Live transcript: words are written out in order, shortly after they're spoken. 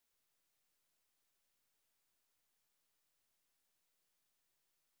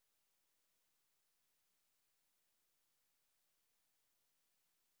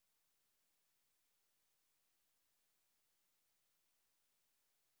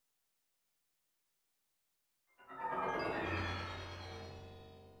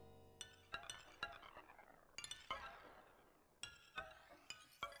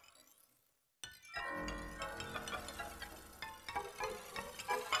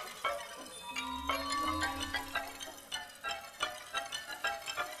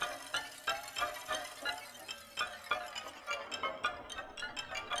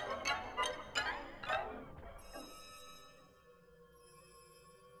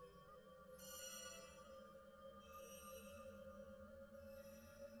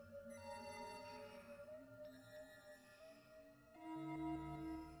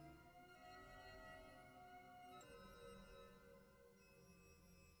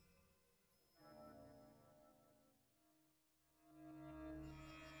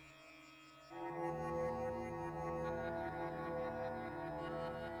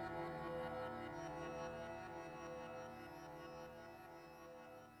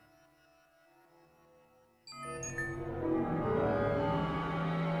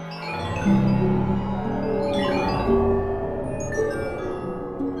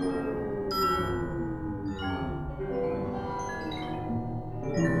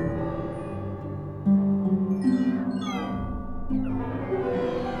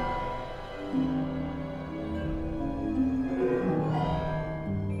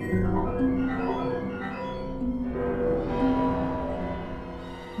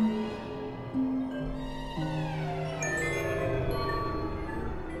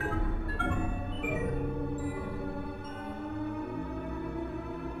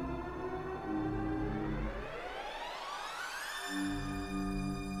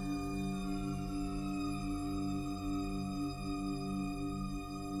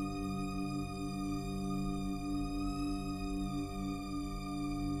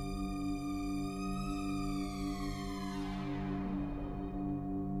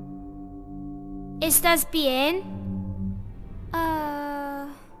¿Estás bien?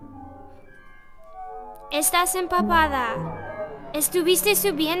 ¿Estás empapada? ¿Estuviste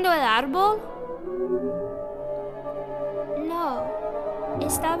subiendo el árbol? No,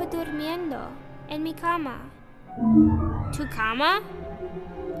 estaba durmiendo en mi cama. ¿Tu cama?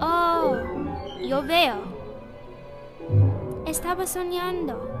 Oh, yo veo. Estaba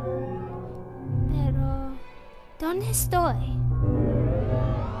soñando. Pero, ¿dónde estoy?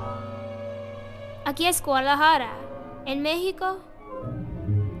 Aquí es Guadalajara, ¿en México?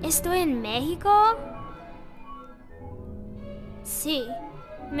 ¿Estoy en México? Sí,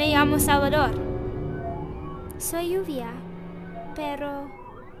 me llamo Salvador. Soy Lluvia, pero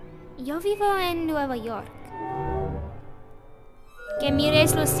yo vivo en Nueva York. Que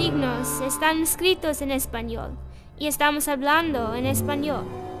mires los signos, están escritos en español y estamos hablando en español.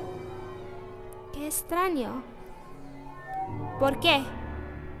 Qué extraño. ¿Por qué?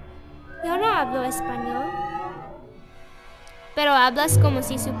 Yo no hablo español. Pero hablas como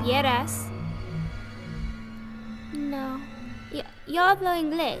si supieras. No, yo hablo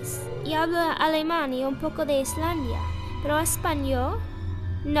inglés y hablo alemán y un poco de Islandia. Pero español,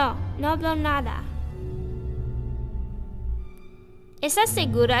 no hablo nada. ¿Estás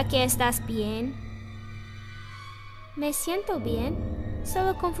segura que estás bien? Me siento bien,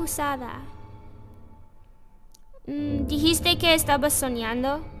 solo confusada. ¿Dijiste que estabas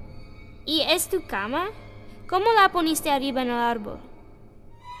soñando? ¿Y es tu cama? ¿Cómo la poniste arriba en el árbol?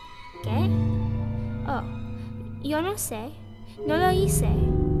 ¿Qué? Oh, yo no sé. No lo hice.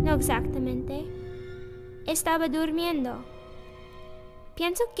 No exactamente. Estaba durmiendo.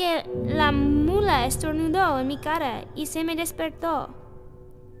 Pienso que la mula estornudó en mi cara y se me despertó.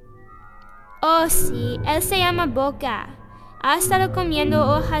 Oh, sí, él se llama Boca. Ha estado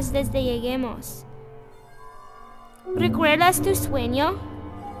comiendo hojas desde lleguemos. ¿Recuerdas tu sueño?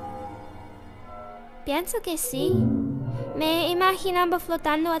 Pienso que sí. Me imaginaba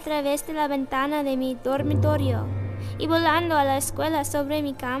flotando a través de la ventana de mi dormitorio y volando a la escuela sobre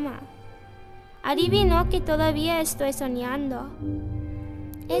mi cama. Adivino que todavía estoy soñando.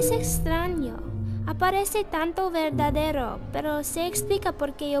 Es extraño. Parece tanto verdadero, pero se explica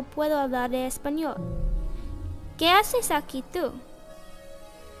por qué yo puedo hablar de español. ¿Qué haces aquí tú?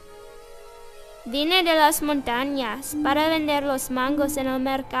 Vine de las montañas para vender los mangos en el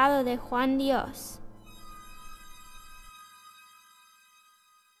mercado de Juan Dios.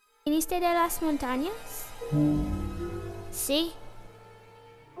 ¿Viniste de las montañas? Sí.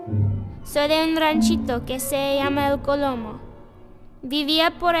 Soy de un ranchito que se llama El Colomo.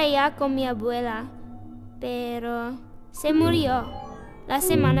 Vivía por allá con mi abuela, pero se murió la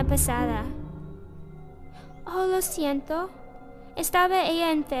semana pasada. Oh, lo siento. ¿Estaba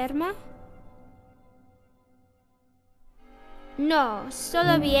ella enferma? No,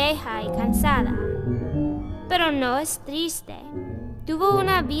 solo vieja y cansada. Pero no es triste. Tuvo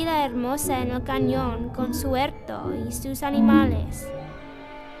una vida hermosa en el cañón con su huerto y sus animales.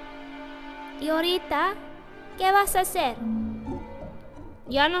 ¿Y ahorita qué vas a hacer?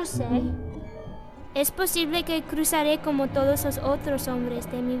 Ya no sé. Es posible que cruzaré como todos los otros hombres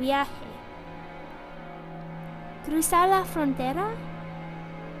de mi viaje. ¿Cruzar la frontera?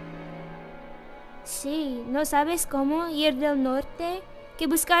 Sí, ¿no sabes cómo ir del norte? Que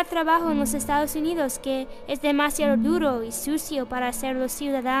buscar trabajo en los Estados Unidos, que es demasiado duro y sucio para ser los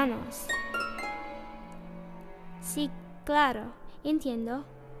ciudadanos. Sí, claro, entiendo.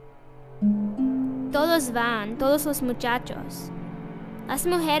 Todos van, todos los muchachos. Las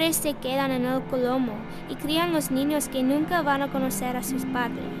mujeres se quedan en el Colomo y crían los niños que nunca van a conocer a sus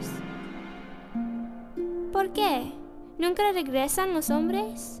padres. ¿Por qué? ¿Nunca regresan los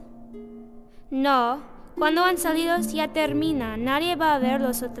hombres? No, cuando han salido ya termina, nadie va a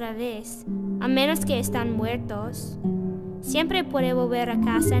verlos otra vez, a menos que están muertos. Siempre puede volver a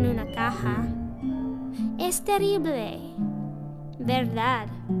casa en una caja. Es terrible, ¿verdad?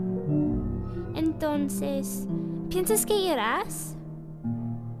 Entonces, ¿piensas que irás?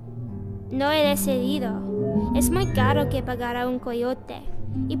 No he decidido. Es muy caro que pagar a un coyote.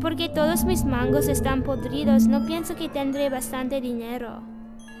 Y porque todos mis mangos están podridos, no pienso que tendré bastante dinero.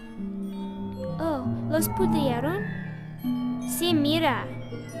 Oh, ¿los pudrieron? Sí, mira.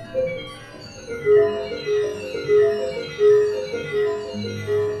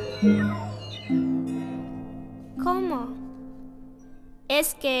 ¿Cómo?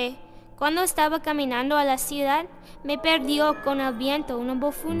 Es que cuando estaba caminando a la ciudad, me perdió con el viento una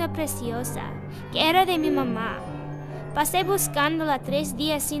bufanda preciosa, que era de mi mamá. Pasé buscándola 3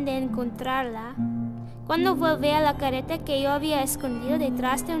 días sin de encontrarla. Cuando volví a la carreta que yo había escondido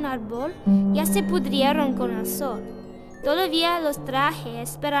detrás de un árbol, ya se pudrieron con el sol. Todavía los traje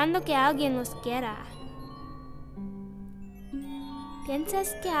esperando que alguien los quiera.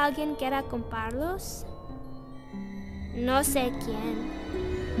 ¿Piensas que alguien quiera comprarlos? No sé quién.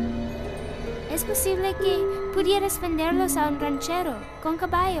 Es posible que pudieras venderlos a un ranchero con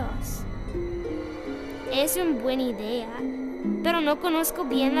caballos. Es una buena idea, pero no conozco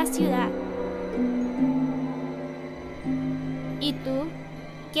bien la ciudad. ¿Y tú?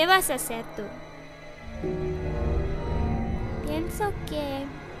 ¿Qué vas a hacer tú? Pienso que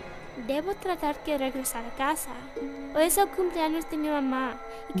debo tratar de regresar a casa. Hoy es el cumpleaños de mi mamá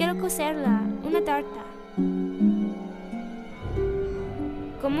y quiero cocerla una tarta.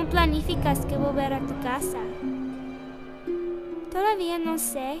 ¿Cómo planificas que volver a tu casa? Todavía no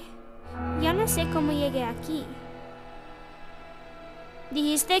sé. Ya no sé cómo llegué aquí.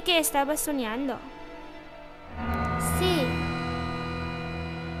 Dijiste que estabas soñando. Sí.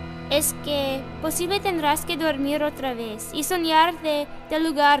 Es que posible tendrás que dormir otra vez y soñar del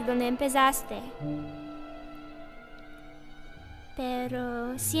lugar donde empezaste.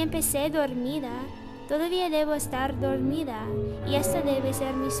 Pero si empecé dormida, todavía debo estar dormida y este debe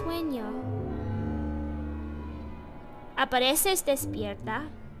ser mi sueño. ¿Apareces despierta?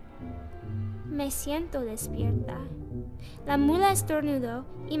 Me siento despierta. La mula estornudó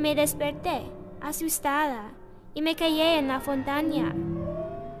y me desperté, asustada, y me caí en la fontaña.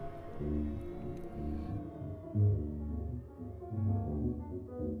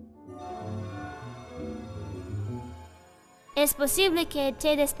 Es posible que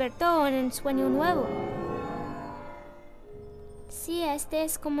te despertó en un sueño nuevo. Sí, este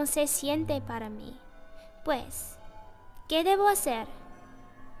es como se siente para mí. Pues, ¿qué debo hacer?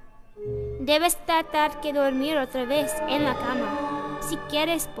 Debes tratar de dormir otra vez en la cama, si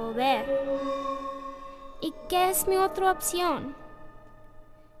quieres volver. ¿Y qué es mi otra opción?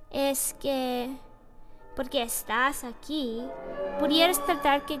 Es que, porque estás aquí, pudieras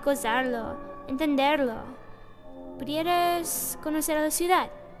tratar de gozarlo, entenderlo. Pudieras conocer la ciudad.